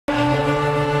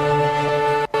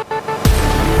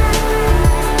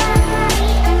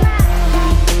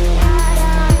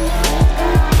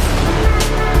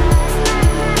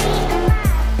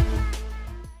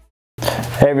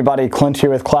everybody, Clint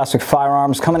here with Classic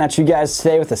Firearms, coming at you guys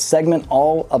today with a segment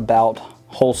all about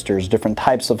holsters, different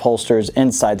types of holsters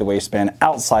inside the waistband,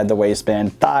 outside the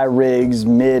waistband, thigh rigs,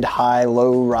 mid, high,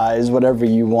 low, rise, whatever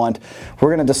you want. We're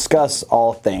going to discuss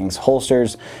all things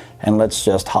holsters, and let's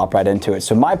just hop right into it.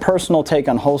 So my personal take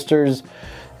on holsters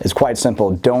is quite simple.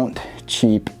 Don't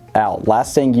cheap out.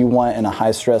 Last thing you want in a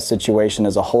high stress situation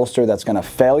is a holster that's going to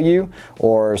fail you,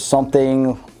 or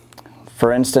something.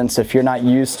 For instance, if you're not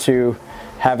used to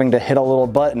having to hit a little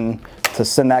button to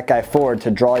send that guy forward to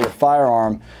draw your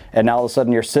firearm, and now all of a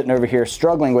sudden you're sitting over here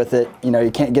struggling with it, you know, you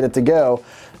can't get it to go,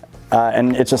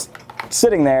 and it's just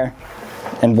sitting there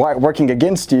and working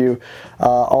against you,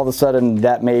 all of a sudden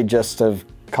that may just have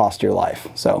cost your life.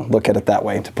 So look at it that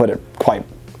way, to put it quite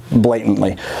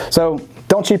blatantly. So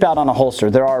don't cheap out on a holster.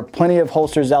 There are plenty of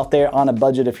holsters out there on a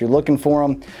budget if you're looking for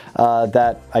them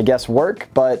that I guess work,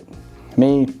 but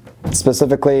me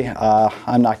specifically,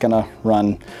 I'm not gonna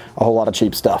run a whole lot of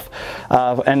cheap stuff.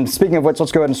 And speaking of which,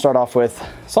 let's go ahead and start off with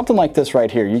something like this right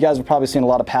here. You guys have probably seen a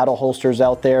lot of paddle holsters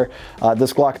out there.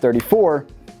 This Glock 34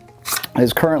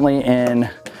 is currently in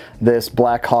this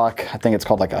Black Hawk, I think it's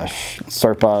called like a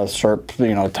Sherp,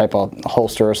 you know, type of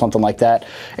holster or something like that.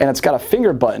 And it's got a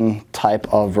finger button type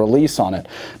of release on it.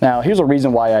 Now, here's a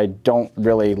reason why I don't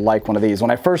really like one of these.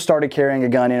 When I first started carrying a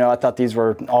gun, you know, I thought these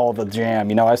were all the jam.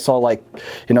 You know, I saw like,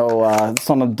 you know,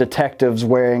 some of the detectives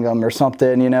wearing them or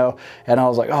something, you know, and I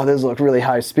was like, oh, these look really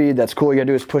high speed. That's cool. You gotta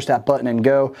do is push that button and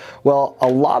go. Well, a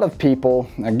lot of people,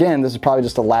 again, this is probably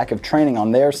just a lack of training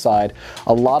on their side.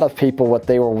 A lot of people, what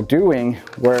they were doing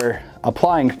were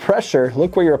applying pressure.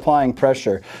 Look where you're applying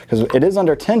pressure, because it is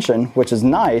under tension, which is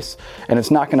nice, and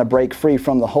it's not going to break free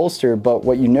from the holster. But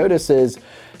what you notice is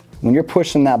when you're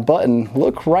pushing that button,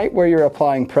 look right where you're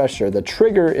applying pressure. The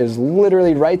trigger is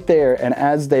literally right there, and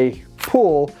as they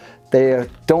pull, they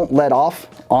don't let off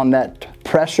on that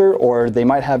pressure, or they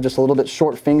might have just a little bit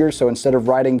short fingers. So instead of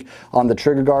riding on the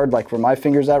trigger guard like where my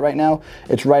finger's at right now,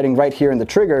 it's riding right here in the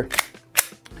trigger,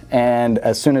 and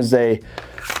as soon as they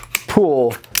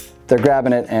pull, they're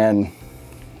grabbing it and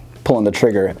pulling the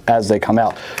trigger as they come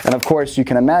out. And of course, you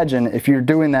can imagine if you're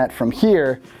doing that from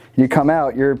here, you come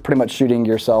out, you're pretty much shooting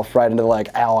yourself right into the leg.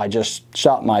 Ow, I just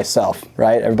shot myself,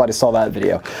 right? Everybody saw that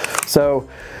video. So,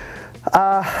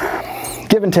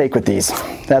 give and take with these,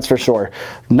 that's for sure.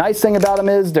 Nice thing about them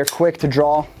is they're quick to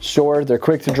draw. Sure, they're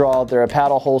quick to draw. They're a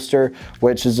paddle holster,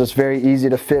 which is just very easy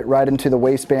to fit right into the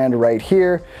waistband right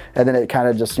here. And then it kind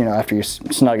of just, you know, after you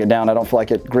snug it down, I don't feel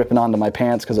like it gripping onto my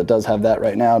pants, because it does have that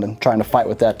right now, and I'm trying to fight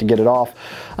with that to get it off.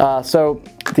 So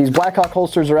these Black Hawk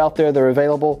holsters are out there. They're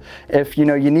available. If, you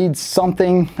know, you need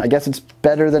something, I guess it's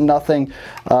better than nothing.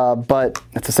 But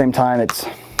at the same time, it's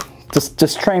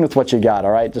just train with what you got,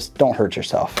 all right? Just don't hurt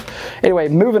yourself. Anyway,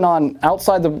 moving on,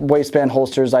 outside the waistband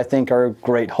holsters, I think are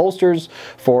great holsters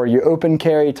for you open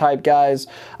carry type guys.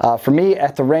 For me,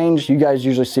 at the range, you guys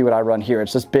usually see what I run here.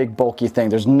 It's this big, bulky thing.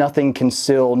 There's nothing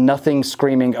concealed, nothing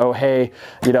screaming, oh, hey,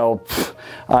 you know,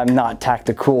 I'm not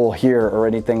tactical here or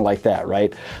anything like that,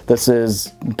 right? This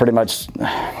is pretty much,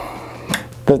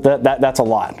 that's a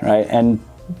lot, right? And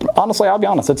honestly, I'll be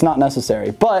honest, it's not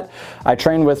necessary, but I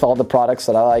train with all the products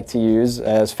that I like to use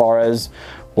as far as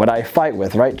what I fight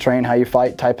with, right? Train how you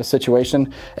fight type of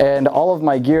situation. And all of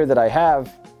my gear that I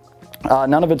have,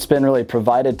 none of it's been really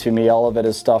provided to me. All of it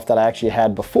is stuff that I actually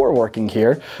had before working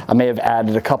here. I may have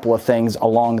added a couple of things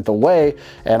along the way,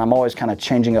 and I'm always kind of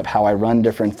changing up how I run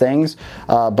different things.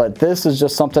 But this is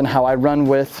just something how I run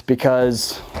with,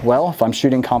 because, well, if I'm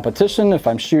shooting competition, if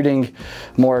I'm shooting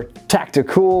more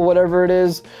tactical, whatever it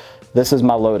is, this is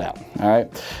my loadout, all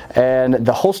right? And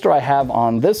the holster I have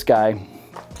on this guy,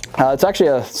 it's actually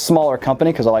a smaller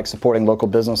company, because I like supporting local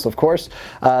business, of course.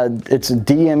 It's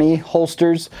DME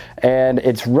holsters, and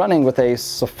it's running with a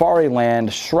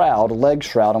Safariland shroud, leg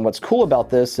shroud. And what's cool about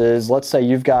this is, let's say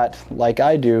you've got, like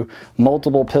I do,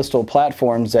 multiple pistol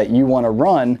platforms that you want to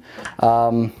run,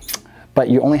 but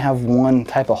you only have one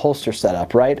type of holster set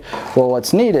up, right? Well,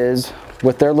 what's neat is,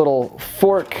 with their little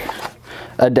fork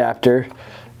adapter,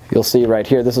 you'll see right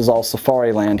here, this is all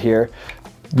Safariland here.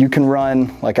 You can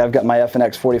run, like I've got my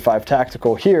FNX 45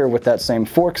 Tactical here with that same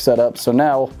fork setup. So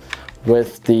now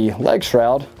with the leg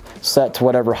shroud set to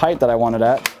whatever height that I want it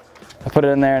at, I put it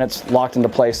in there and it's locked into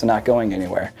place and not going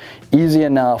anywhere. Easy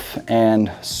enough and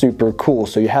super cool.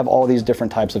 So you have all these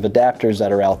different types of adapters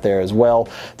that are out there as well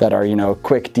that are, you know,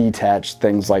 quick detach,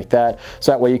 things like that.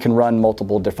 So that way you can run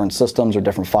multiple different systems or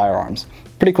different firearms.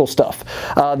 Pretty cool stuff.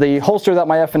 The holster that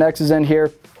my FNX is in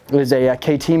here, is a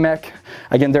KT mech.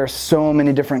 Again, there are so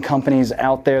many different companies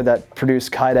out there that produce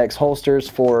Kydex holsters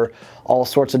for all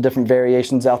sorts of different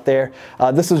variations out there.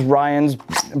 This is Ryan's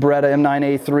Beretta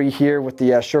M9A3 here with the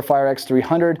Surefire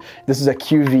X300. This is a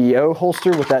QVO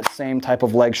holster with that same type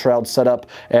of leg shroud setup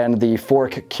and the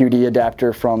fork QD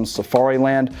adapter from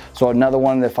Safariland. So another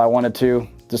one, if I wanted to,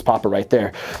 just pop it right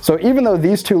there. So even though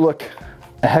these two look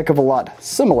a heck of a lot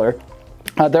similar,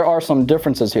 there are some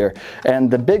differences here,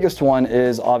 and the biggest one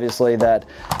is obviously that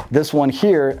this one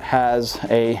here has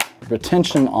a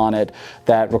retention on it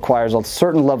that requires a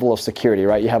certain level of security,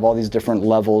 right? You have all these different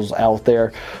levels out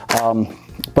there.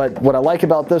 But what I like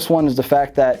about this one is the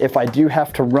fact that if I do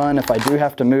have to run, if I do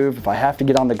have to move, if I have to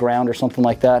get on the ground or something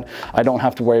like that, I don't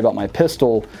have to worry about my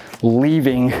pistol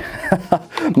leaving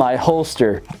my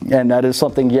holster. And that is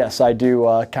something, yes, I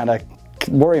do kind of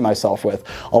worry myself with.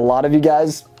 A lot of you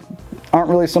guys aren't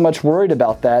really so much worried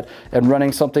about that, and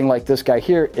running something like this guy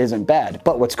here isn't bad.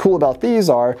 But what's cool about these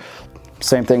are,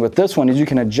 same thing with this one, is you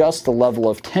can adjust the level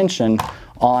of tension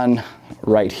on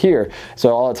right here. So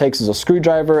all it takes is a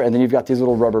screwdriver, and then you've got these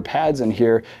little rubber pads in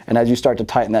here, and as you start to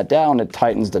tighten that down, it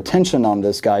tightens the tension on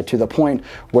this guy to the point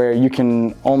where you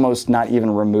can almost not even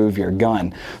remove your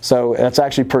gun. So that's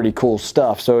actually pretty cool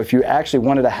stuff. So if you actually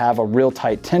wanted to have a real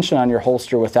tight tension on your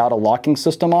holster without a locking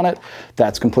system on it,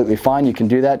 that's completely fine. You can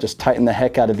do that. Just tighten the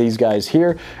heck out of these guys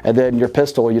here, and then your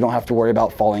pistol, you don't have to worry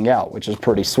about falling out, which is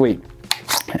pretty sweet.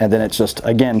 And then it just,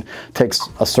 again, takes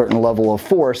a certain level of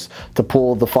force to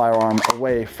pull the firearm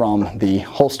away from the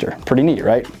holster. Pretty neat,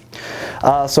 right?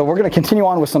 So we're going to continue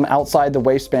on with some outside the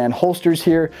waistband holsters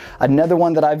here. Another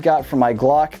one that I've got for my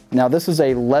Glock. Now this is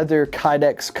a leather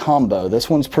Kydex combo. This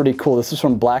one's pretty cool. This is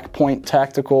from Black Point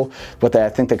Tactical, what I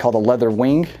think they call the leather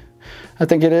wing, I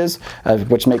think it is,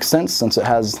 which makes sense since it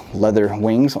has leather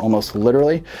wings, almost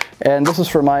literally. And this is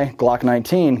for my Glock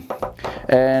 19.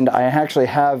 And I actually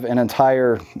have an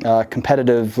entire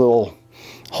competitive little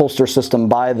holster system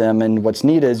by them, and what's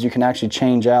neat is you can actually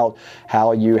change out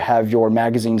how you have your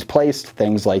magazines placed,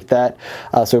 things like that.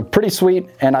 So pretty sweet,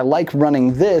 and I like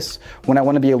running this when I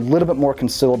want to be a little bit more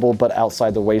concealable but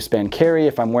outside the waistband carry.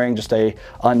 If I'm wearing just a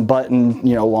unbuttoned,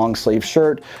 you know, long sleeve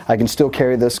shirt, I can still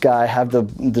carry this guy, have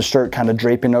the shirt kind of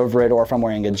draping over it, or if I'm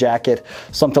wearing a jacket,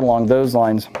 something along those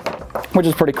lines, which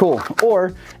is pretty cool.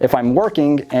 Or if I'm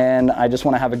working and I just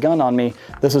want to have a gun on me,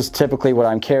 this is typically what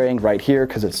I'm carrying right here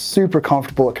because it's super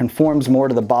comfortable. It conforms more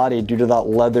to the body due to that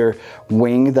leather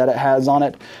wing that it has on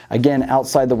it. Again,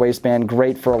 outside the waistband,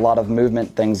 great for a lot of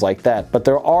movement, things like that. But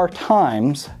there are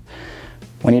times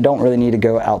when you don't really need to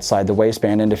go outside the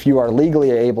waistband, and if you are legally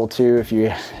able to, if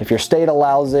your state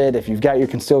allows it, if you've got your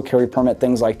concealed carry permit,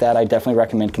 things like that, I definitely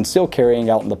recommend concealed carrying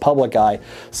out in the public eye,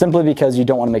 simply because you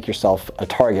don't want to make yourself a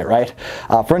target, right?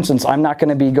 For instance, I'm not going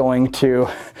to be going to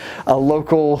a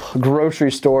local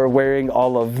grocery store wearing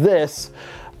all of this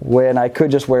when I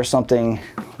could just wear something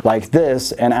like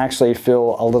this and actually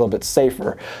feel a little bit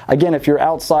safer. Again, if you're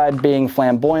outside being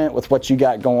flamboyant with what you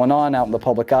got going on out in the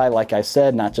public eye, like I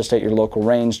said, not just at your local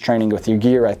range training with your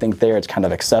gear, I think there it's kind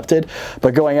of accepted.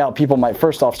 But going out, people might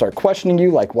first off start questioning you,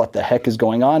 like what the heck is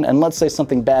going on? And let's say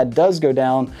something bad does go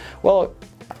down, well,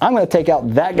 I'm gonna take out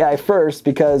that guy first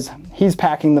because he's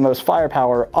packing the most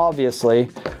firepower,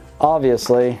 obviously,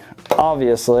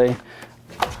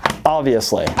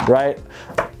 right?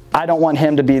 I don't want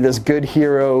him to be this good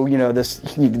hero, you know, this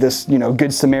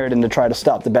good Samaritan to try to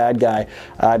stop the bad guy.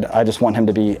 I just want him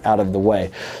to be out of the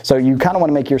way. So you kind of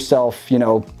want to make yourself, you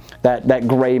know, that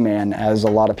gray man, as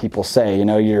a lot of people say. You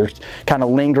know, you're kind of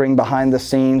lingering behind the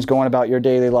scenes, going about your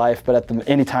daily life, but at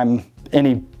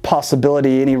any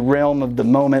possibility, any realm of the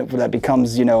moment where that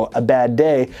becomes, you know, a bad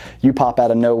day, you pop out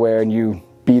of nowhere and you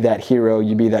be that hero,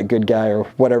 you be that good guy or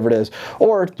whatever it is,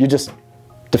 or you just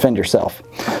defend yourself.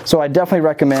 So I definitely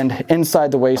recommend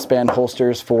inside the waistband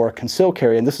holsters for concealed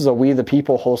carry, and this is a We the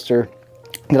People holster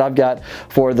that I've got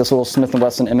for this little Smith &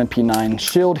 Wesson M&P 9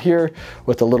 shield here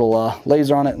with a little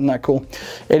laser on it. Isn't that cool?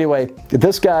 Anyway,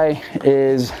 this guy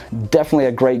is definitely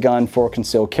a great gun for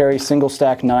concealed carry, single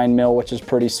stack 9mm, which is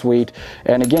pretty sweet.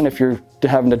 And again, if you're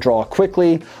having to draw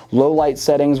quickly, low light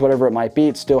settings, whatever it might be,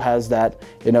 it still has that,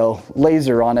 you know,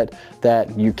 laser on it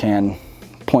that you can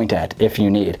point at if you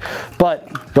need. But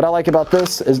what I like about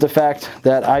this is the fact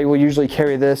that I will usually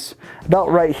carry this about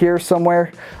right here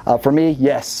somewhere. For me,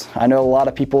 yes, I know a lot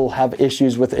of people have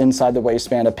issues with inside the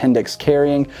waistband appendix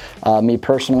carrying. Me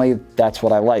personally, that's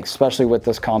what I like, especially with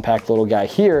this compact little guy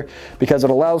here, because it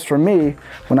allows for me,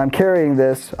 when I'm carrying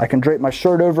this, I can drape my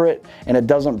shirt over it and it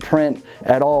doesn't print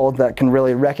at all. That can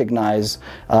really recognize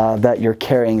that you're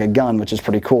carrying a gun, which is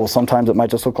pretty cool. Sometimes it might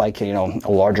just look like, you know,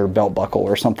 a larger belt buckle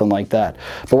or something like that.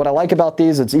 But what I like about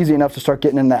these, it's easy enough to start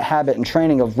getting in that habit and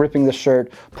training of ripping the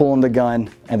shirt, pulling the gun,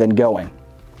 and then going.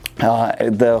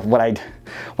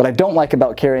 What I don't like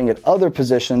about carrying at other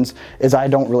positions is I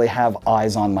don't really have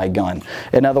eyes on my gun.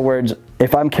 In other words,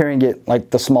 if I'm carrying it like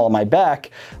the small of my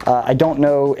back, I don't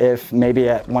know if maybe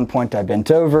at one point I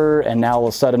bent over and now all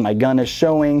of a sudden my gun is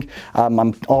showing.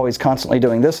 I'm always constantly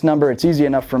doing this number. It's easy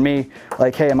enough for me,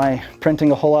 like, hey, am I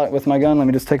printing a whole lot with my gun? Let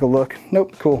me just take a look.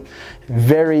 Nope, cool.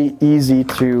 Very easy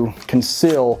to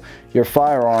conceal your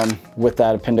firearm with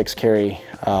that appendix carry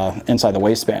inside the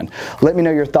waistband. Let me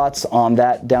know your thoughts on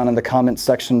that down in the comments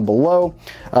section below,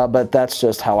 but that's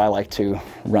just how I like to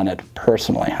run it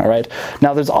personally. All right,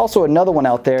 now there's also another one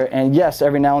out there, and yes,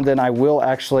 every now and then I will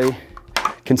actually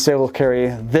conceal carry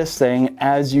this thing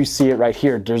as you see it right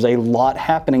here. There's a lot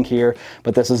happening here,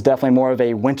 but this is definitely more of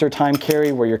a wintertime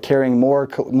carry where you're carrying more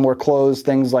clothes,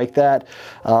 things like that.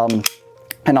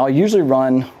 And I'll usually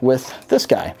run with this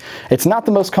guy. It's not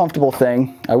the most comfortable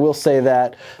thing. I will say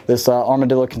that, this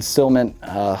Armadillo concealment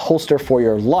holster for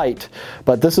your light,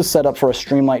 but this is set up for a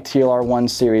Streamlight TLR1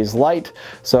 series light,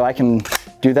 so I can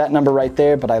do that number right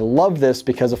there. But I love this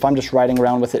because if I'm just riding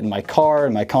around with it in my car,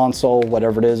 in my console,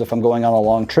 whatever it is, if I'm going on a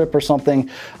long trip or something,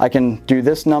 I can do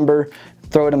this number,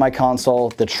 throw it in my console.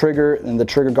 The trigger and the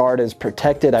trigger guard is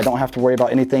protected. I don't have to worry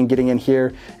about anything getting in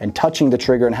here and touching the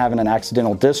trigger and having an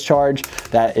accidental discharge.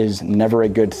 That is never a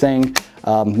good thing.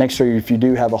 Make sure if you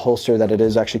do have a holster that it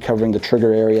is actually covering the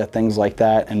trigger area, things like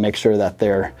that, and make sure that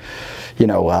they're, you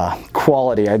know,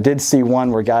 quality. I did see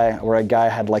one where a guy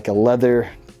had like a leather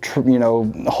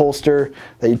holster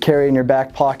that you carry in your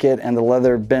back pocket, and the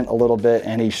leather bent a little bit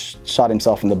and he shot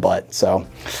himself in the butt. So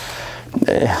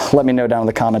let me know down in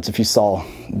the comments if you saw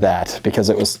that, because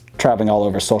it was traveling all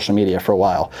over social media for a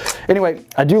while. Anyway,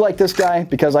 I do like this guy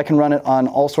because I can run it on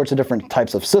all sorts of different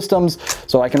types of systems.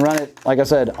 So I can run it, like I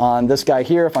said, on this guy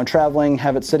here. If I'm traveling,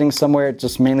 have it sitting somewhere, it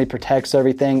just mainly protects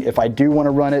everything. If I do want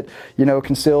to run it, you know,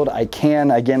 concealed, I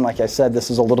can. Again, like I said,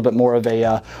 this is a little bit more of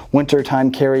a winter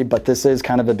time carry, but this is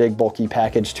kind of a big bulky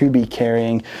package to be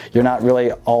carrying. You're not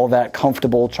really all that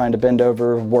comfortable trying to bend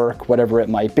over, work, whatever it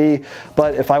might be.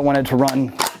 But if I wanted to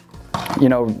run, you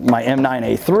know, my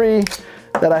M9A3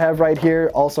 that I have right here,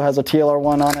 also has a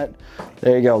TLR1 on it.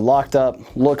 There you go, locked up,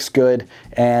 looks good,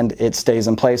 and it stays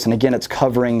in place. And again, it's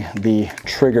covering the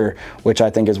trigger, which I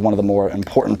think is one of the more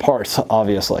important parts,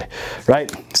 obviously,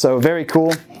 right? So very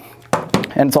cool.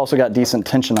 And it's also got decent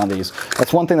tension on these.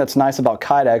 That's one thing that's nice about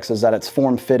Kydex, is that it's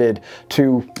form fitted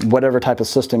to whatever type of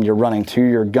system you're running, to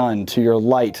your gun, to your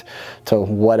light, to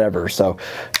whatever. So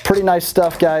pretty nice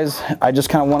stuff, guys. I just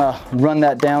kind of want to run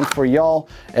that down for y'all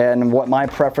and what my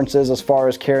preference is as far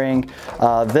as carrying.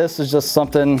 This is just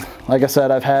something, like I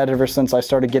said, I've had ever since I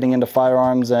started getting into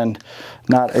firearms and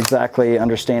not exactly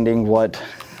understanding what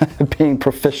being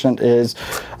proficient is,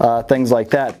 things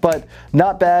like that, but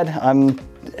not bad.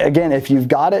 Again, if you've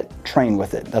got it, train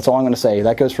with it. That's all I'm going to say.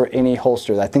 That goes for any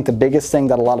holster. I think the biggest thing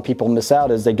that a lot of people miss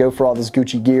out is they go for all this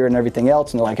Gucci gear and everything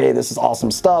else, and they're like, hey, this is awesome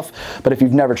stuff. But if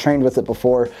you've never trained with it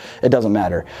before, it doesn't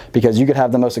matter, because you could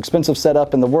have the most expensive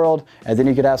setup in the world, and then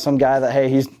you could have some guy that, hey,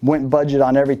 he's went budget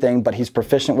on everything, but he's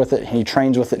proficient with it, he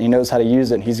trains with it, and he knows how to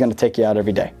use it, and he's going to take you out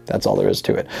every day. That's all there is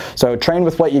to it. So train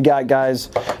with what you got,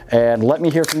 guys, and let me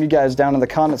hear from you guys down in the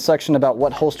comments section about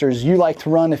what holsters you like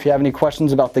to run. If you have any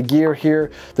questions about the gear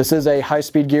here, this is a High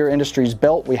Speed Gear Industries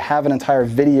belt. We have an entire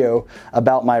video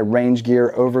about my range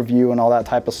gear overview and all that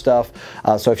type of stuff.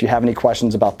 So if you have any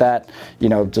questions about that, you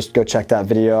know, just go check that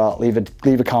video out. Leave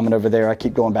a comment over there. I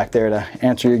keep going back there to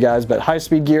answer you guys. But High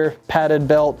Speed Gear padded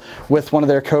belt with one of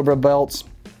their Cobra belts.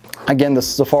 Again, the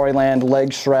Safariland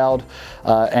leg shroud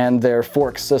and their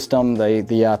fork system. I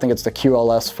think it's the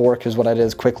QLS fork is what it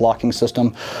is, quick locking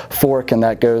system fork, and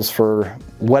that goes for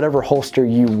whatever holster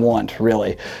you want,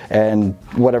 really, and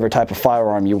whatever type of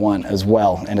firearm you want as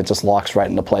well, and it just locks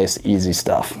right into place. Easy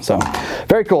stuff. So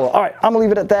very cool. All right, I'm gonna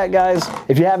leave it at that, guys.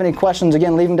 If you have any questions,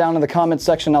 again, leave them down in the comments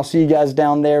section. I'll see you guys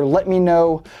down there. Let me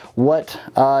know what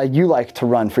you like to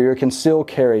run for your concealed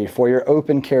carry, for your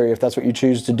open carry, if that's what you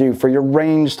choose to do, for your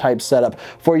range type setup,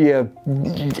 for you,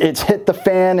 it's hit the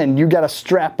fan and you got to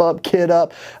strap up, kit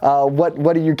up.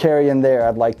 What are you carrying there?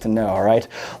 I'd like to know. All right.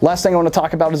 Last thing I want to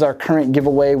talk about is our current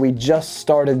giveaway. We just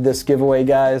started this giveaway,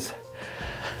 guys.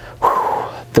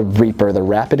 The Reaper, the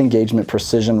Rapid Engagement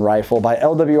Precision Rifle by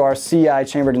LWRCI,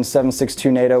 chambered in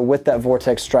 7.62 NATO with that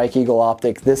Vortex Strike Eagle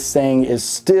optic. This thing is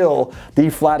still the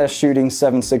flattest shooting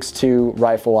 7.62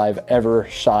 rifle I've ever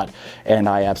shot, and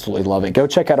I absolutely love it. Go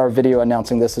check out our video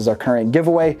announcing this as our current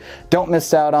giveaway. Don't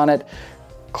miss out on it.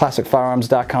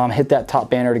 ClassicFirearms.com. Hit that top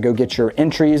banner to go get your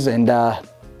entries, and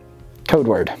code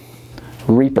word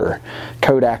Reaper,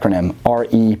 code acronym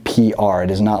R-E-P-R.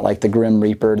 It is not like the Grim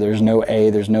Reaper. There's no A,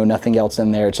 there's no nothing else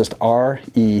in there. It's just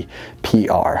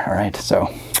R-E-P-R. All right,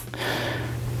 so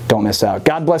don't miss out.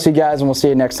 God bless you guys, and we'll see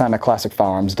you next time at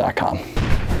ClassicFirearms.com.